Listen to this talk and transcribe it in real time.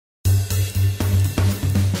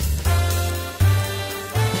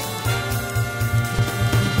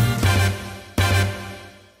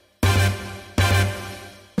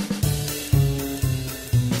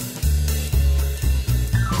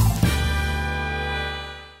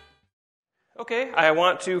Okay, I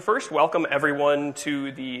want to first welcome everyone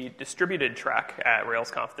to the distributed track at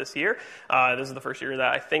RailsConf this year. This is the first year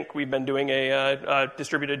that I think we've been doing a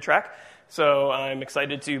distributed track, so I'm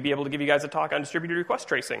excited to be able to give you guys a talk on distributed request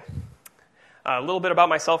tracing. A little bit about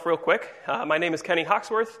myself real quick. My name is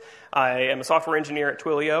Hoxworth. I am a software engineer at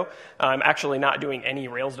Twilio. I'm actually not doing any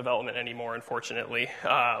Rails development anymore, unfortunately,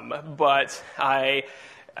 but I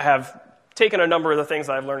have taken a number of the things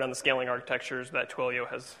that I've learned on the scaling architectures that Twilio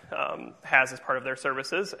has as part of their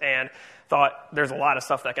services and thought there's a lot of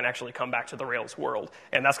stuff that can actually come back to the Rails world.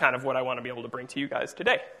 And that's kind of what I want to be able to bring to you guys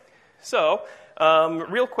today. So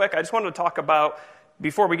real quick, I just wanted to talk about,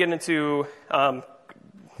 before we get into the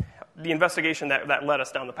investigation that led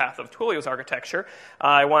us down the path of Twilio's architecture,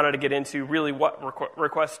 I wanted to get into really what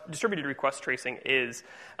distributed request tracing is.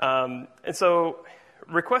 And so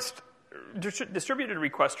distributed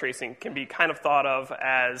request tracing can be kind of thought of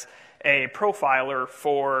as a profiler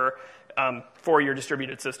for your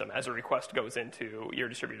distributed system as a request goes into your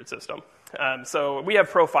distributed system. So we have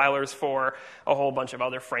profilers for a whole bunch of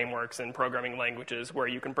other frameworks and programming languages where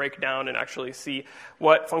you can break down and actually see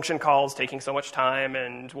what function call is taking so much time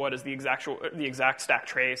and what is the exact stack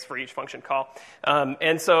trace for each function call.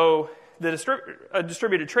 And so a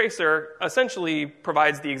distributed tracer essentially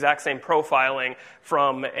provides the exact same profiling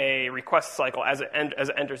from a request cycle as it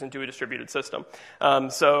enters into a distributed system.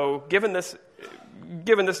 So given this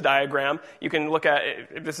diagram, you can look at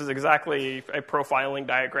it. This is exactly a profiling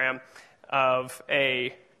diagram of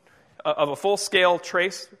a full-scale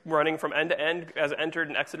trace running from end to end as it entered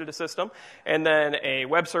and exited a system, and then a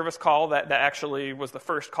web service call that actually was the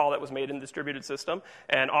first call that was made in the distributed system,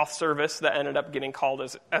 an auth service that ended up getting called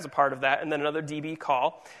as a part of that, and then another DB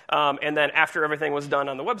call. And then after everything was done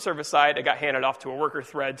on the web service side, it got handed off to a worker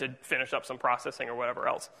thread to finish up some processing or whatever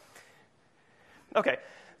else. Okay,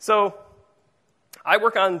 so I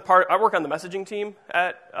work on the messaging team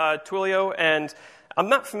at Twilio, and I'm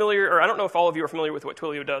not familiar, or I don't know if all of you are familiar with what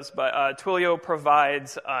Twilio does, but Twilio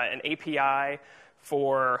provides an API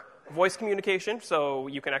for voice communication, so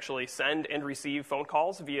you can actually send and receive phone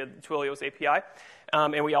calls via Twilio's API.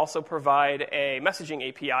 And we also provide a messaging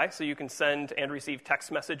API, so you can send and receive text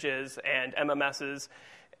messages and MMSs.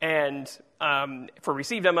 And for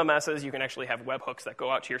received MMSs, you can actually have webhooks that go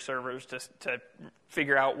out to your servers to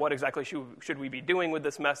figure out what exactly should we be doing with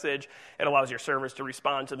this message. It allows your servers to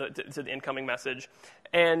respond to the incoming message.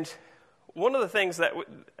 And one of the things that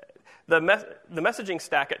the messaging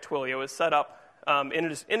stack at Twilio is set up in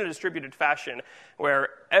a distributed fashion, where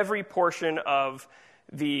every portion of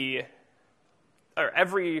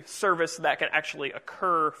every service that can actually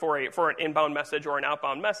occur for an inbound message or an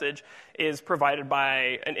outbound message is provided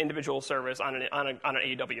by an individual service on an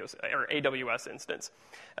AWS instance.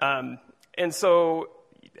 And so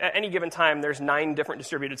at any given time, there's 9 different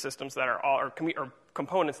distributed systems that are all, or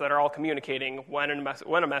components that are all communicating when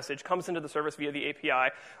a message comes into the service via the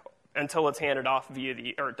API until it's handed off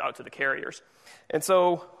out to the carriers. And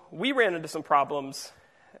so we ran into some problems.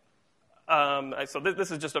 So this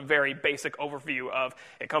is just a very basic overview of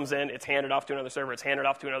it comes in, it's handed off to another server, it's handed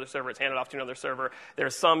off to another server, it's handed off to another server.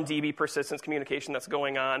 There's some DB persistence communication that's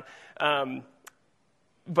going on.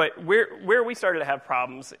 But where we started to have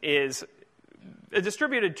problems is a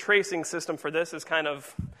distributed tracing system for this is kind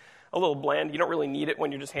of a little bland. You don't really need it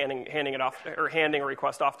when you're just handing it off or handing a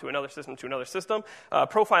request off to another system.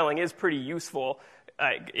 Profiling is pretty useful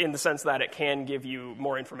in the sense that it can give you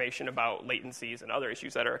more information about latencies and other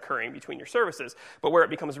issues that are occurring between your services. But where it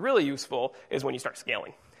becomes really useful is when you start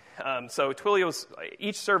scaling. So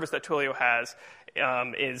each service that Twilio has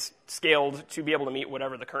is scaled to be able to meet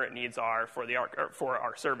whatever the current needs are for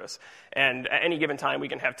our service. And at any given time, we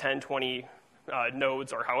can have 10, 20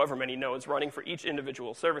 nodes or however many nodes running for each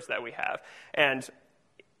individual service that we have. And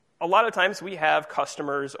a lot of times we have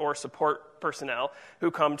customers or support personnel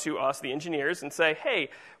who come to us, the engineers, and say, hey,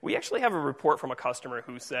 we actually have a report from a customer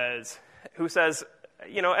who says,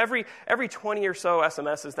 every 20 or so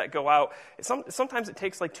SMSs that go out, sometimes it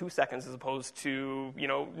takes like 2 seconds as opposed to,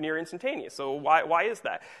 near instantaneous. So why is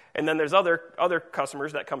that? And then there's other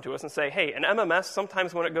customers that come to us and say, hey, an MMS,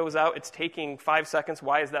 sometimes when it goes out, it's taking 5 seconds.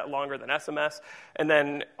 Why is that longer than SMS? And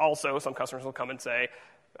then also some customers will come and say,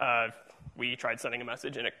 we tried sending a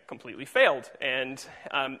message and it completely failed. And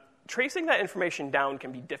tracing that information down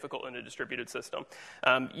can be difficult in a distributed system.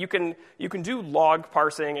 You can do log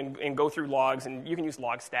parsing and go through logs, and you can use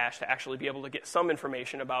Logstash to actually be able to get some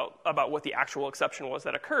information about what the actual exception was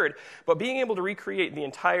that occurred. But being able to recreate the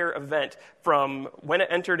entire event from when it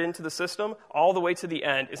entered into the system all the way to the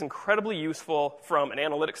end is incredibly useful from an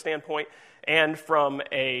analytics standpoint. and from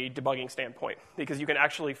a debugging standpoint, because you can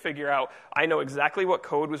actually figure out, I know exactly what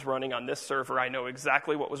code was running on this server, I know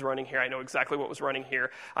exactly what was running here, I know exactly what was running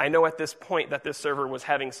here, I know at this point that this server was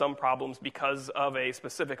having some problems because of a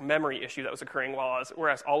specific memory issue that was occurring,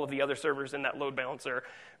 whereas all of the other servers in that load balancer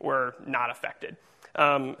were not affected.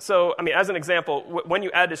 So, I mean, as an example, when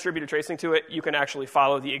you add distributed tracing to it, you can actually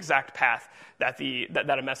follow the exact path that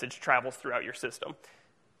a message travels throughout your system.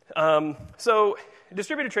 So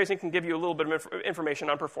distributed tracing can give you a little bit of information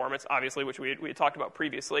on performance, obviously, which we had talked about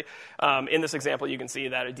previously. In this example, you can see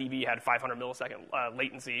that a DB had 500 millisecond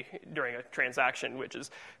latency during a transaction, which is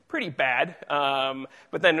pretty bad.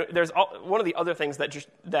 But then there's one of the other things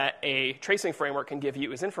that a tracing framework can give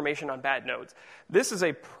you is information on bad nodes. This is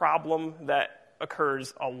a problem that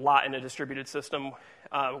occurs a lot in a distributed system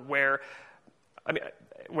where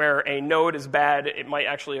a node is bad. It might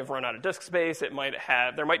actually have run out of disk space.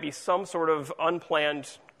 There might be some sort of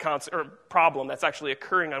unplanned problem that's actually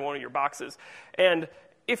occurring on one of your boxes. And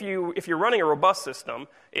if you're running a robust system,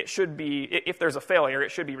 it should be, if there's a failure, it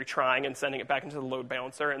should be retrying and sending it back into the load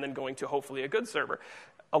balancer and then going to hopefully a good server.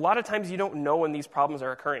 A lot of times you don't know when these problems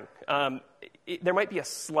are occurring. There might be a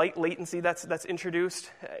slight latency that's introduced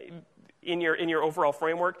in your overall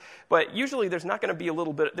framework, but usually there's not going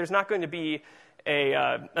to be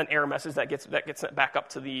an error message that gets sent back up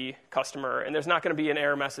to the customer, and there's not going to be an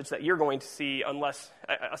error message that you're going to see unless,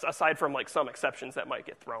 aside from like some exceptions that might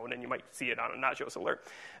get thrown, and you might see it on a not show us alert.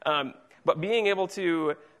 But being able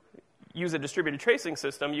to use a distributed tracing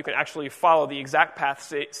system, you can actually follow the exact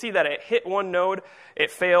path, see that it hit one node,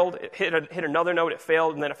 it failed, it hit another node, it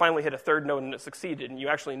failed, and then it finally hit a third node and it succeeded. And you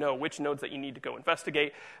actually know which nodes that you need to go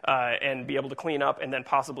investigate and be able to clean up and then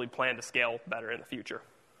possibly plan to scale better in the future.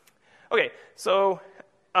 Okay, so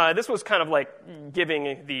this was kind of like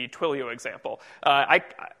giving the Twilio example.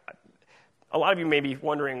 A lot of you may be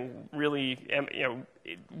wondering, really,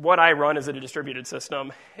 what I run is a distributed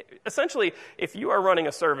system. Essentially, if you are running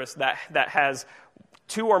a service that has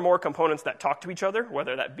two or more components that talk to each other,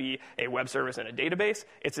 whether that be a web service and a database,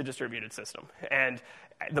 it's a distributed system. And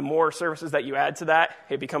the more services that you add to that,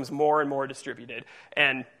 it becomes more and more distributed.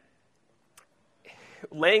 And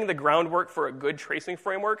laying the groundwork for a good tracing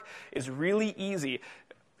framework is really easy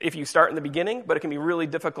if you start in the beginning, but it can be really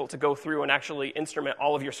difficult to go through and actually instrument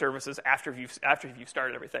all of your services after you've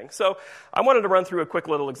started everything. So I wanted to run through a quick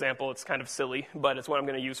little example. It's kind of silly, but it's what I'm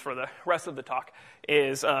going to use for the rest of the talk.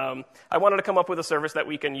 I wanted to come up with a service that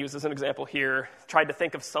we can use as an example here. Tried to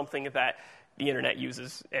think of something that the internet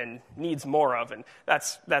uses and needs more of, and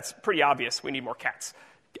that's pretty obvious. We need more cats.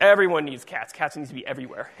 Everyone needs cats. Cats need to be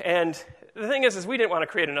everywhere. And the thing is we didn't want to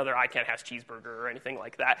create another I Can't Hash cheeseburger or anything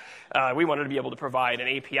like that. We wanted to be able to provide an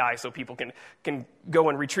API so people can go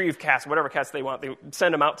and retrieve cats, whatever cats they want. They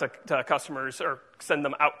send them out to customers or send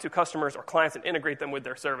them out to customers or clients and integrate them with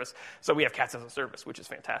their service. So we have cats as a service, which is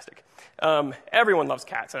fantastic. Everyone loves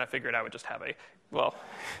cats, and I figured I would just have I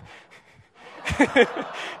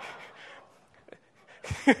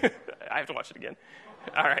have to watch it again.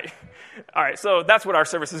 All right. So that's what our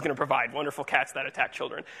service is going to provide: wonderful cats that attack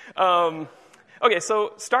children. Okay,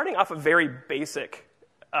 so starting off with a very basic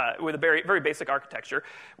architecture,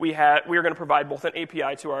 we are going to provide both an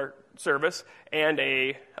API to our service and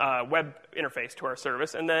a web interface to our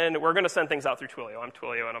service, and then we're going to send things out through Twilio. I'm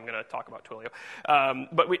Twilio, and I'm going to talk about Twilio.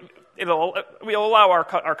 But we'll allow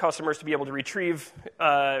our customers to be able to retrieve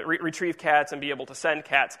cats and be able to send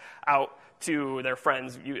cats out to their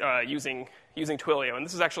friends using Twilio. And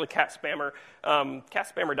this is actually cat spammer.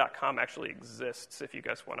 Catspammer.com actually exists if you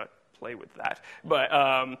guys want to play with that. But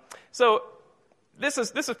so this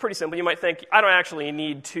is pretty simple. You might think, I don't actually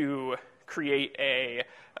need to create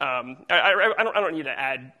I don't need to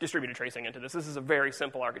add distributed tracing into this. This is a very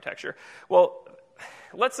simple architecture. Well,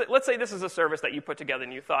 let's say this is a service that you put together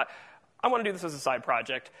and you thought, I want to do this as a side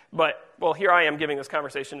project, but, well, here I am giving this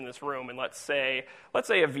conversation in this room, and let's say a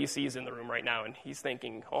VC is in the room right now, and he's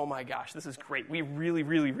thinking, oh my gosh, this is great. We really,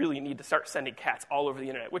 really, really need to start sending cats all over the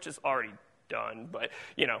internet, which is already done, but,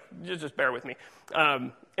 just bear with me.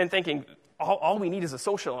 And thinking, all we need is a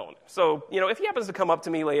social element. So, if he happens to come up to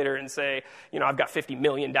me later and say, I've got $50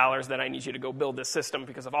 million that I need you to go build this system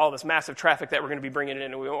because of all this massive traffic that we're going to be bringing in,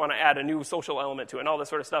 and we want to add a new social element to it and all this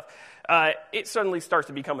sort of stuff, it suddenly starts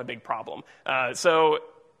to become a big problem. So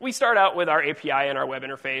we start out with our API and our web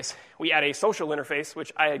interface. We add a social interface,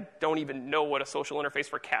 which I don't even know what a social interface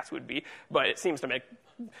for cats would be, but it seems to make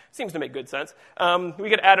good sense. We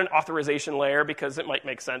could add an authorization layer because it might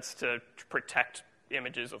make sense to protect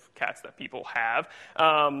images of cats that people have,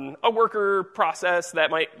 a worker process that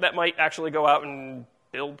might actually go out and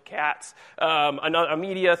build cats, a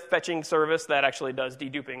media fetching service that actually does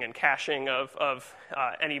deduping and caching of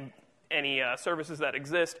any services that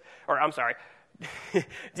exist, or I'm sorry,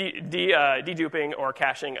 deduping or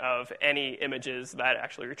caching of any images that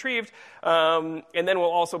actually retrieved. And then we'll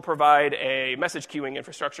also provide a message queuing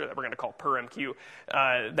infrastructure that we're going to call PerMQ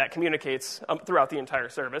that communicates throughout the entire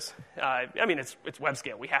service. I mean, it's web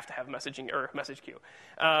scale. We have to have messaging or message queue.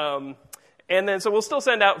 And then so we'll still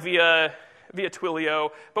send out via Twilio,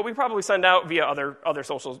 but we probably send out via other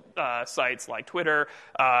social sites like Twitter,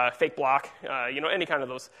 Fake Block, any kind of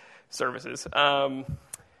those services.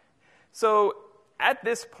 So at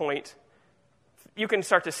this point, you can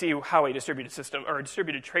start to see how a distributed system or a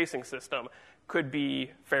distributed tracing system could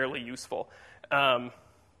be fairly useful.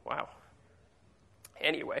 Wow.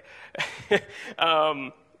 Anyway,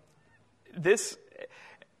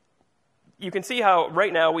 you can see how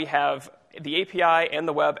right now we have the API and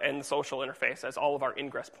the web and the social interface as all of our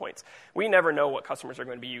ingress points. We never know what customers are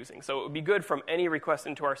going to be using, so it would be good from any request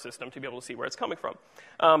into our system to be able to see where it's coming from.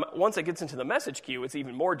 Once it gets into the message queue, it's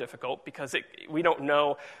even more difficult because we don't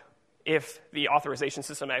know if the authorization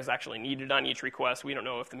system is actually needed on each request. We don't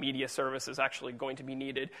know if the media service is actually going to be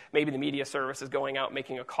needed. Maybe the media service is going out,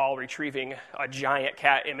 making a call, retrieving a giant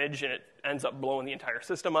cat image, and it ends up blowing the entire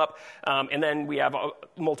system up. And then we have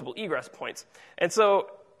multiple egress points. And so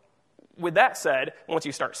with that said, once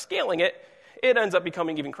you start scaling it, it ends up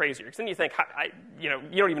becoming even crazier. Because then you think, you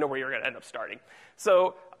don't even know where you're going to end up starting.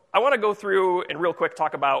 So I want to go through and real quick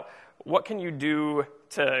talk about what can you do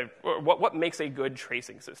what makes a good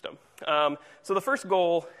tracing system. So the first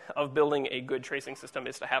goal of building a good tracing system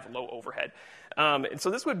is to have low overhead. And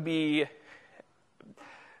so this would be,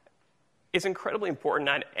 it's incredibly important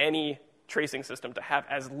on any tracing system to have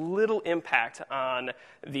as little impact on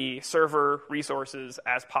the server resources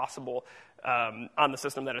as possible on the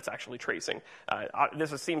system that it's actually tracing.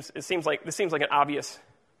 This seems like an obvious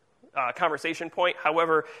conversation point.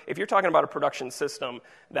 However, if you're talking about a production system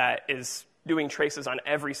that is doing traces on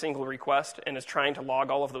every single request and is trying to log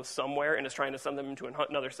all of those somewhere and is trying to send them into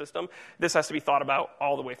another system, this has to be thought about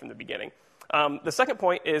all the way from the beginning. The second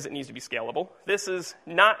point is it needs to be scalable. This is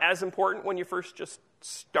not as important when you're first just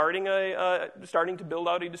starting to build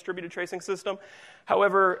out a distributed tracing system.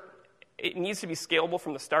 However, it needs to be scalable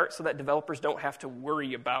from the start so that developers don't have to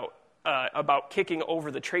worry about kicking over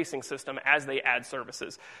the tracing system as they add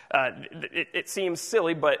services. It seems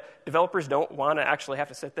silly, but developers don't want to actually have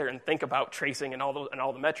to sit there and think about tracing and all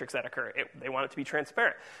the metrics that occur. They want it to be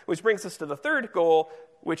transparent, which brings us to the third goal,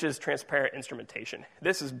 which is transparent instrumentation.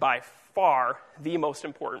 This is by far the most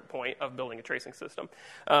important point of building a tracing system.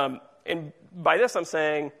 And by this, I'm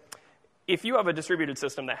saying if you have a distributed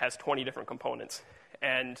system that has 20 different components,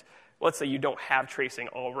 and let's say you don't have tracing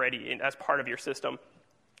already as part of your system,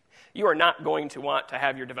 you are not going to want to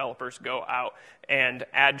have your developers go out and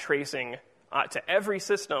add tracing to every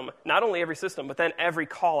system, not only every system, but then every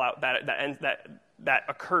call-out that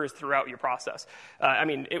occurs throughout your process. I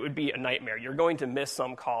mean, it would be a nightmare. You're going to miss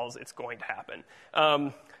some calls. It's going to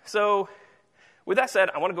happen. So with that said,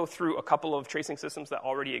 I want to go through a couple of tracing systems that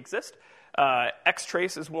already exist.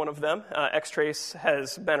 Xtrace is one of them. Xtrace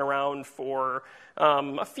has been around for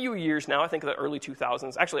a few years now, I think the early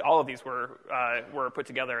 2000s. Actually, all of these were put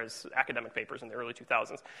together as academic papers in the early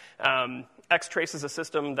 2000s. Xtrace is a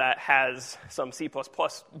system that has some C++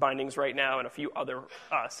 bindings right now and a few other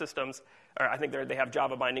systems. Or I think they have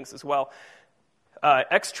Java bindings as well.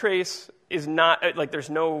 Xtrace is not, there's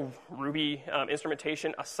no Ruby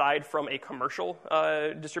instrumentation aside from a commercial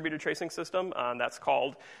distributed tracing system. That's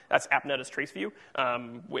AppNeta's TraceView,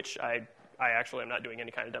 which I actually am not doing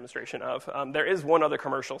any kind of demonstration of. There is one other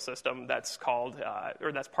commercial system that's called,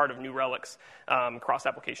 or that's part of New Relic's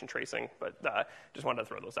cross-application tracing, but just wanted to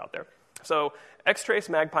throw those out there. So Xtrace,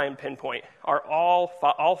 Magpie, and Pinpoint are all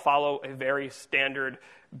follow a very standard,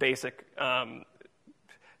 basic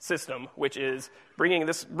system, which is bringing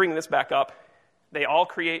this back up. They all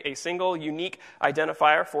create a single unique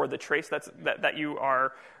identifier for the trace that you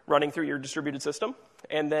are running through your distributed system,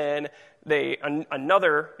 and then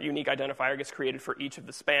another unique identifier gets created for each of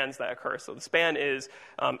the spans that occur. So the span is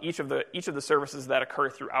each of the services that occur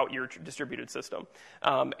throughout your distributed system,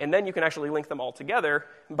 and then you can actually link them all together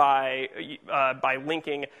by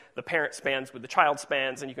linking the parent spans with the child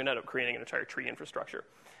spans, and you can end up creating an entire tree infrastructure.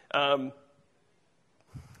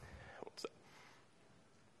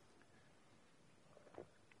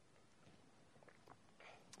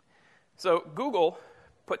 So Google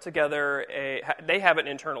put together they have an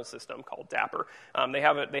internal system called Dapper. They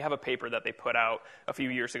have a paper that they put out a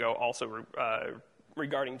few years ago also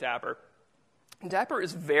regarding Dapper. Dapper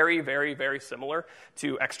is very, very, very similar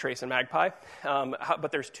to Xtrace and Magpie,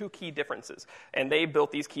 but there's 2 key differences, and they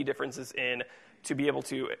built these key differences in to be able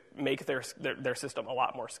to make their system a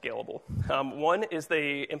lot more scalable. One is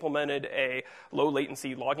they implemented a low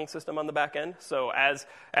latency logging system on the back end. So as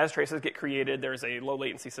traces get created, there's a low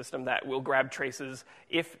latency system that will grab traces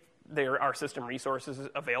if there are system resources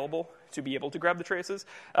available to be able to grab the traces.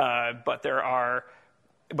 But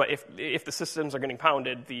if the systems are getting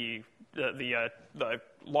pounded, the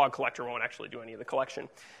log collector won't actually do any of the collection.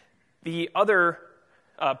 The other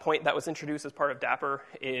point that was introduced as part of Dapper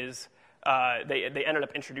is they ended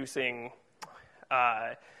up introducing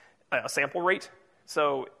a sample rate.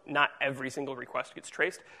 So not every single request gets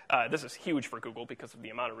traced. This is huge for Google because of the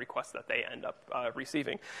amount of requests that they end up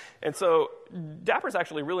receiving. And so Dapper is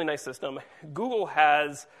actually a really nice system. Google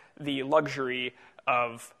has the luxury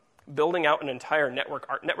of building out an entire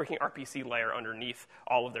networking RPC layer underneath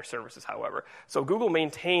all of their services, however. So Google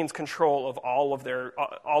maintains control of all of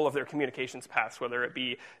their communications paths, whether it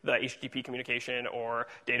be the HTTP communication or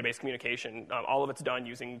database communication. All of it's done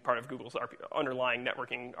using part of Google's underlying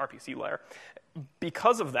networking RPC layer.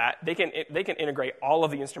 Because of that, they can integrate all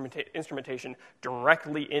of the instrumentation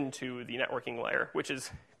directly into the networking layer, which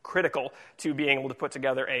is critical to being able to put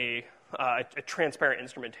together a transparent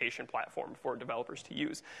instrumentation platform for developers to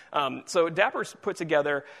use. So Dapper's put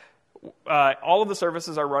together, all of the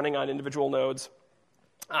services are running on individual nodes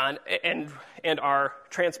and are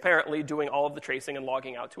transparently doing all of the tracing and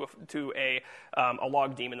logging out to a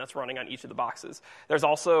log daemon that's running on each of the boxes. There's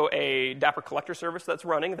also a Dapper collector service that's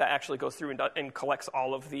running that actually goes through and collects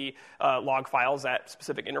all of the log files at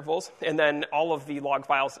specific intervals. And then all of the log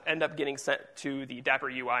files end up getting sent to the Dapper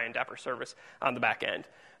UI and Dapper service on the back end.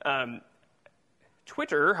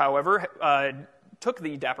 Twitter, however, took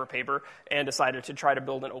the Dapper paper and decided to try to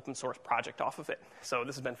build an open source project off of it. So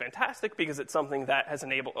this has been fantastic because it's something that has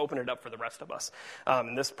opened it up for the rest of us.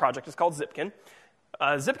 And this project is called Zipkin.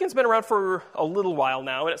 Zipkin's been around for a little while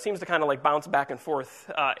now, and it seems to kind of like bounce back and forth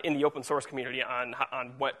in the open source community on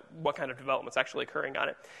what kind of development's actually occurring on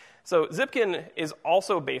it. So Zipkin is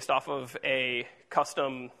also based off of a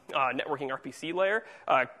custom networking RPC layer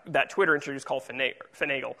that Twitter introduced called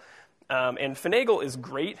Finagle. And Finagle is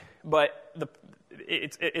great, but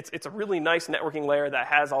it's a really nice networking layer that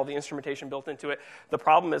has all the instrumentation built into it. The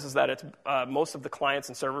problem is that it's most of the clients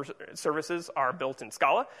and services are built in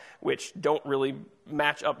Scala, which don't really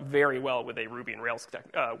match up very well with a Ruby and Rails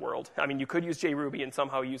world. I mean, you could use JRuby and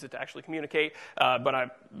somehow use it to actually communicate,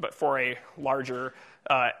 but for a larger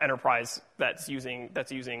enterprise that's using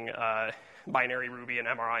binary Ruby and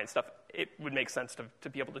MRI and stuff, it would make sense to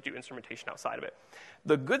be able to do instrumentation outside of it.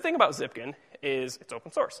 The good thing about Zipkin is it's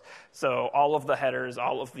open source. So all of the headers,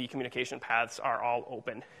 all of the communication paths are all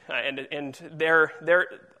open. And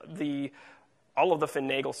all of the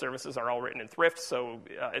Finagle services are all written in Thrift, so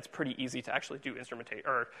it's pretty easy to actually do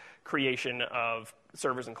creation of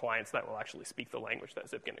servers and clients that will actually speak the language that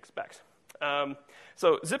Zipkin expects.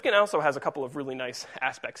 So Zipkin also has a couple of really nice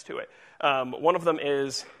aspects to it. One of them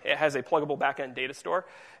is it has a pluggable backend data store.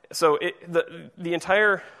 So the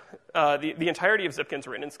entirety of Zipkin's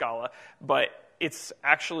written in Scala, but it's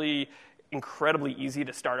actually incredibly easy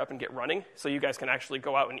to start up and get running. So you guys can actually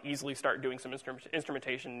go out and easily start doing some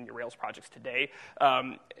instrumentation in your Rails projects today.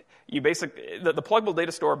 The pluggable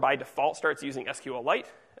data store by default starts using SQLite,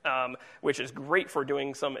 which is great for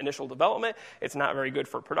doing some initial development. It's not very good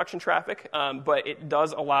for production traffic, but it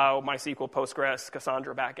does allow MySQL, Postgres,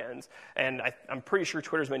 Cassandra backends, and I'm pretty sure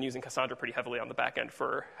Twitter's been using Cassandra pretty heavily on the backend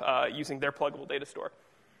for using their pluggable data store.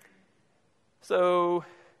 So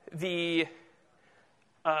the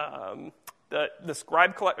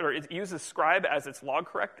Scribe collector, it uses Scribe as its log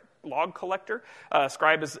collector.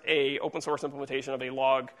 Scribe is a open source implementation of a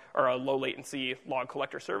log or a low latency log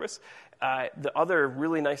collector service. The other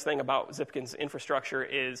really nice thing about Zipkin's infrastructure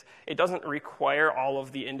is it doesn't require all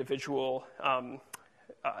of the individual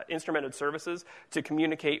instrumented services to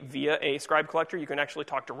communicate via a Scribe collector. You can actually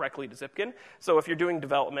talk directly to Zipkin. So if you're doing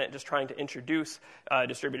development, just trying to introduce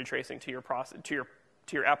distributed tracing to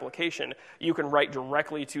your application, you can write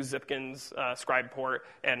directly to Zipkin's Scribe port,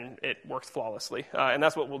 and it works flawlessly. And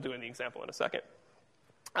that's what we'll do in the example in a second.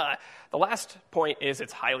 The last point is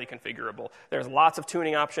it's highly configurable. There's lots of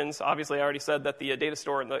tuning options. Obviously, I already said that the data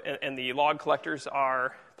store and the log collectors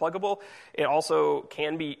are pluggable. It also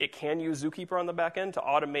can use Zookeeper on the back end to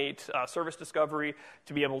automate service discovery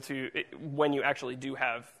to be able to, when you actually do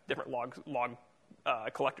have different log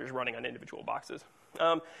collectors running on individual boxes.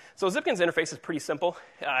 So Zipkin's interface is pretty simple.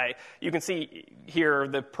 You can see here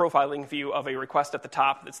the profiling view of a request at the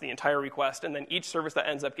top. That's the entire request. And then each service that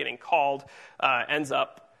ends up getting called ends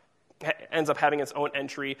up ends up having its own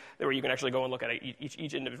entry where you can actually go and look at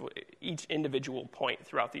each individual point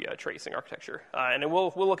throughout the tracing architecture. And then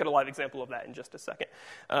we'll look at a live example of that in just a second.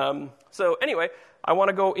 So anyway, I want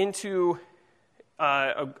to go into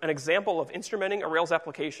an example of instrumenting a Rails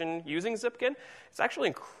application using Zipkin. It's actually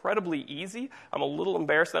incredibly easy. I'm a little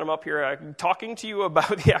embarrassed that I'm up here talking to you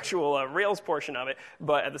about the actual Rails portion of it,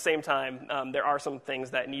 but at the same time, there are some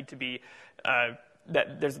things that need to be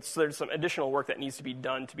there's some additional work that needs to be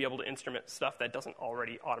done to be able to instrument stuff that doesn't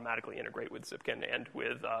already automatically integrate with Zipkin and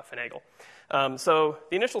with Finagle. So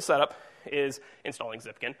the initial setup is installing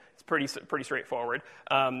Zipkin. It's pretty straightforward.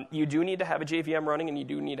 You do need to have a JVM running, and you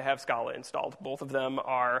do need to have Scala installed. Both of them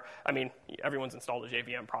are, I mean, everyone's installed a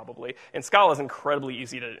JVM probably, and Scala is incredibly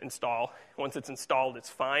easy to install. Once it's installed, it's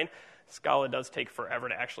fine. Scala does take forever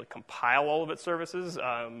to actually compile all of its services,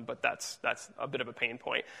 but that's a bit of a pain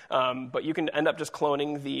point. But you can end up just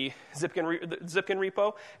cloning the Zipkin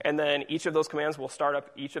repo, and then each of those commands will start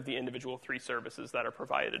up each of the individual 3 services that are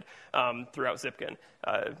provided throughout Zipkin.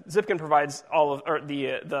 Zipkin provides all of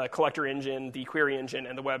the collector engine, the query engine,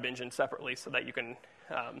 and the web engine separately, so that you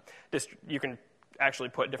can actually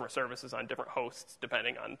put different services on different hosts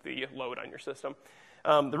depending on the load on your system.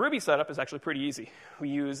 The Ruby setup is actually pretty easy. We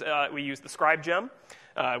use the scribe gem,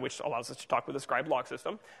 which allows us to talk with the scribe log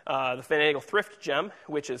system. The Finagle thrift gem,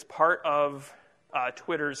 which is part of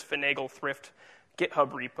Twitter's Finagle thrift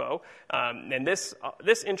GitHub repo. And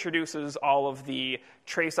this introduces all of the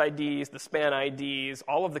trace IDs, the span IDs,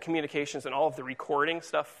 all of the communications, and all of the recording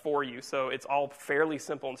stuff for you. So it's all fairly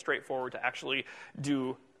simple and straightforward to actually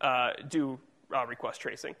do request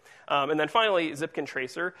tracing. And then finally, Zipkin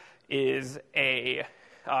Tracer is a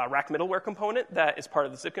rack middleware component that is part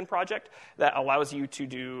of the Zipkin project that allows you to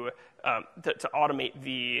do to automate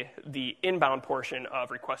the inbound portion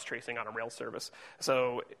of request tracing on a Rails service.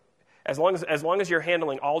 So as long as you're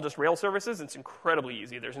handling all just Rails services, it's incredibly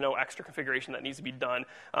easy. There's no extra configuration that needs to be done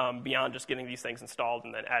beyond just getting these things installed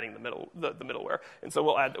and then adding the middleware. And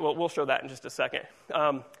so we'll show that in just a second.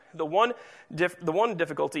 The one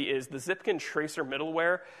difficulty is the Zipkin Tracer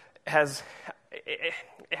middleware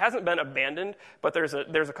it hasn't been abandoned, but there's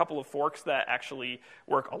a couple of forks that actually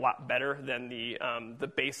work a lot better than the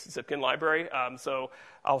base Zipkin library. So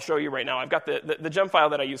I'll show you right now. I've got the gem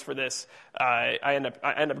file that I use for this. I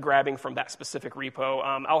end up grabbing from that specific repo.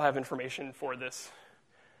 I'll have information for this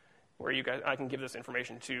where I can give this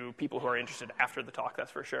information to people who are interested after the talk,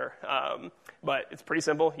 that's for sure. But it's pretty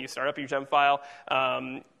simple. You start up your gem file.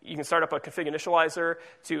 You can start up a config initializer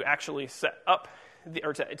to actually set up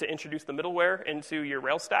to introduce the middleware into your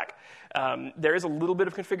Rails stack. There is a little bit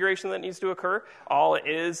of configuration that needs to occur. All it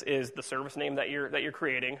is the service name that you're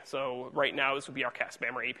creating. So right now this would be our cat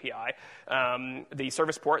spammer API. The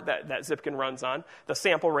service port that Zipkin runs on. The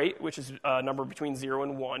sample rate, which is a number between 0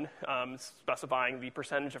 and 1, specifying the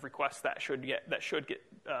percentage of requests that should get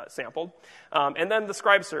sampled. And then the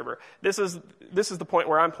scribe server. This is the point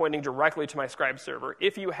where I'm pointing directly to my scribe server.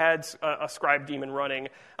 If you had a scribe daemon running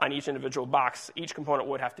on each individual box, each component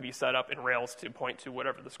would have to be set up in Rails to point to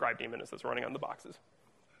whatever the scribe daemon is that's running on the boxes.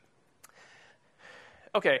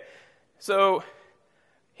 Okay, so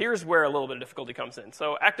here's where a little bit of difficulty comes in.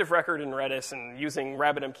 So active record in Redis and using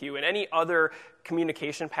RabbitMQ and any other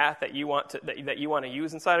communication path that you want to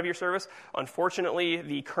use inside of your service, unfortunately,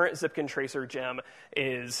 the current Zipkin Tracer gem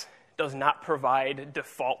does not provide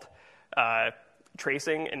default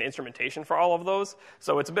tracing and instrumentation for all of those.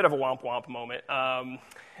 So it's a bit of a womp womp moment.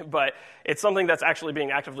 But it's something that's actually being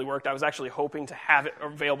actively worked. I was actually hoping to have it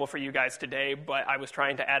available for you guys today, but I was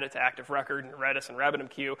trying to add it to Active Record and Redis and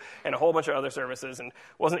RabbitMQ and a whole bunch of other services and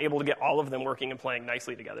wasn't able to get all of them working and playing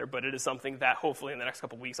nicely together. But it is something that hopefully in the next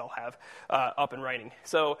couple of weeks I'll have up and running.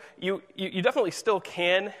 So you definitely still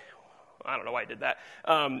can, I don't know why I did that.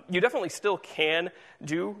 You definitely still can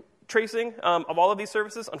do tracing of all of these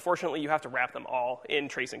services. Unfortunately, you have to wrap them all in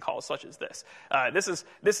tracing calls such as this.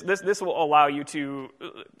 This will allow you to,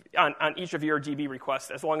 on each of your DB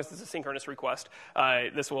requests, as long as it's a synchronous request,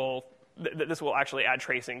 this will actually add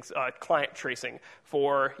client tracing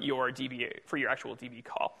for your actual DB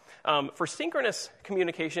call. For synchronous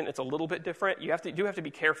communication, it's a little bit different. You do have to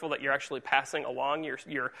be careful that you're actually passing along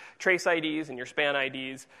your trace IDs and your span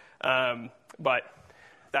IDs, but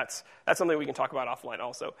that's something we can talk about offline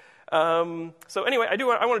also. So anyway,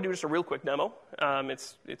 I want to do just a real quick demo.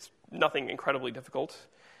 It's nothing incredibly difficult,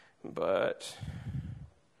 but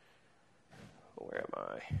where am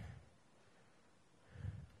I?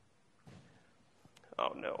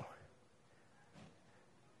 Oh no.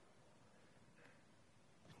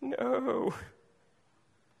 No.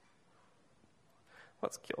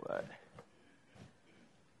 Let's kill that.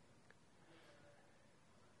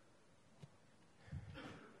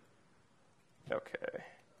 Okay.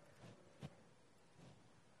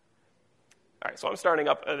 All right, so I'm starting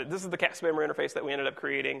up. This is the cat spammer interface that we ended up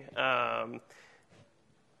creating.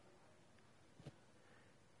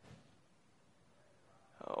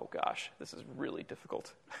 Oh gosh, this is really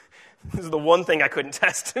difficult. This is the one thing I couldn't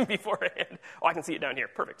test beforehand. Oh, I can see it down here.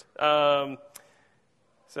 Perfect.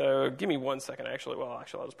 So give me 1 second. Actually, I'll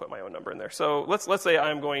just put my own number in there. So let's say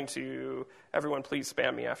I'm going to. Everyone, please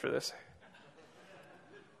spam me after this.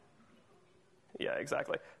 Yeah,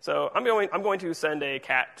 exactly. So I'm going to send a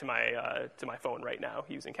cat to my phone right now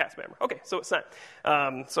using cat spammer. Okay, so it's sent.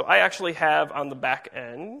 So I actually have on the back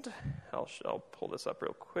end. I'll pull this up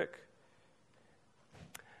real quick.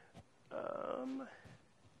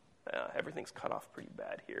 Everything's cut off pretty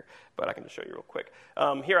bad here, but I can just show you real quick.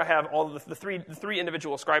 Here I have all of the three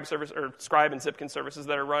individual Scribe and Zipkin services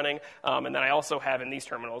that are running, and then I also have in these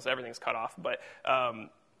terminals everything's cut off. But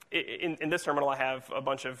in this terminal, I have a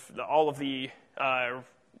bunch of all of the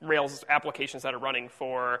Rails applications that are running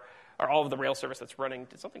or all of the Rails service that's running.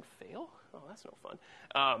 Did something fail? Oh, that's no fun.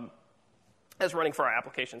 That's running for our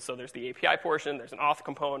application. So there's the API portion, there's an auth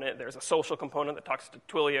component, there's a social component that talks to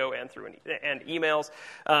Twilio and emails,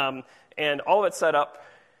 and all of it's set up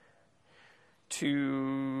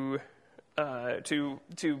to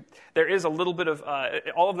there is a little bit of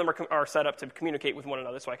all of them are set up to communicate with one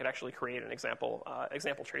another. So I could actually create an example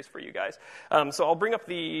trace for you guys. So I'll bring up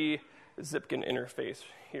the Zipkin interface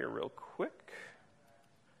here real quick.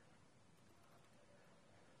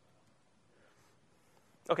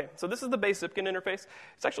 Okay, so this is the base Zipkin interface.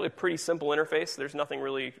 It's actually a pretty simple interface. There's nothing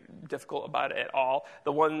really difficult about it at all.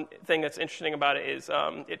 The one thing that's interesting about it is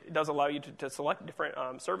it does allow you to select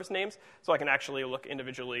different service names, so I can actually look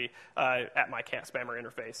individually at my cat spammer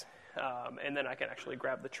interface, and then I can actually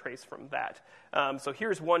grab the trace from that. So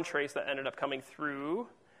here's one trace that ended up coming through,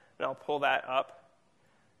 and I'll pull that up.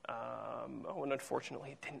 And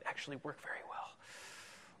unfortunately, it didn't actually work very well.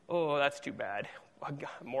 Oh, that's too bad.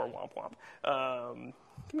 More womp womp.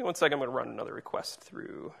 Give me 1 second. I'm going to run another request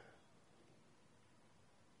through.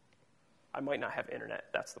 I might not have internet.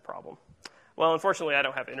 That's the problem. Well, unfortunately, I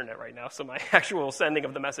don't have internet right now, so my actual sending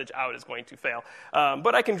of the message out is going to fail.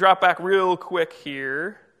 But I can drop back real quick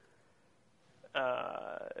here.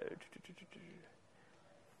 And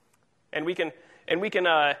we can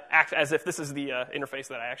act as if this is the interface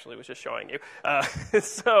that I actually was just showing you.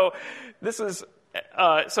 So this is.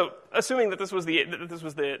 So assuming that this was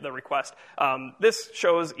the request, this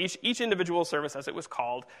shows each individual service as it was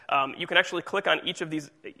called. You can actually click on each of the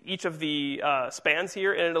spans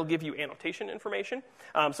here, and it'll give you annotation information.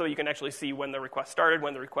 So you can actually see when the request started,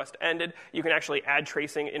 when the request ended. You can actually add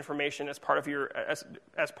tracing information as part of your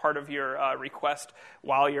request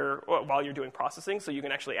while you're doing processing. So you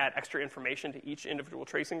can actually add extra information to each individual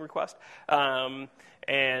tracing request,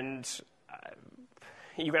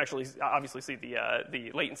 you can actually obviously see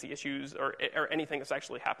the latency issues or anything that's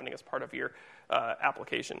actually happening as part of your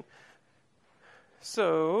application.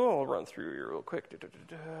 So I'll run through here real quick.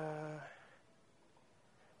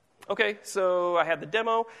 Okay, so I had the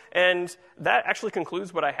demo, and that actually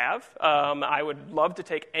concludes what I have. I would love to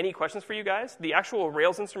take any questions for you guys. The actual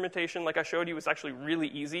Rails instrumentation, like I showed you, is actually really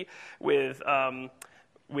easy with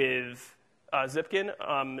Zipkin.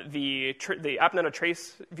 The AppNeta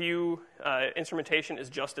trace view instrumentation is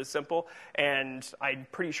just as simple, and I'm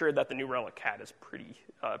pretty sure that the New Relic cat is pretty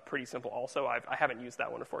simple also. I haven't used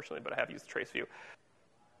that one, unfortunately, but I have used the trace view.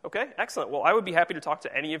 Okay, excellent. Well, I would be happy to talk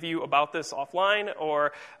to any of you about this offline,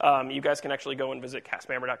 or you guys can actually go and visit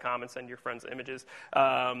catspammer.com and send your friends images.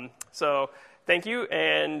 So thank you,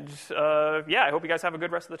 and I hope you guys have a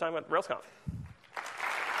good rest of the time at RailsConf.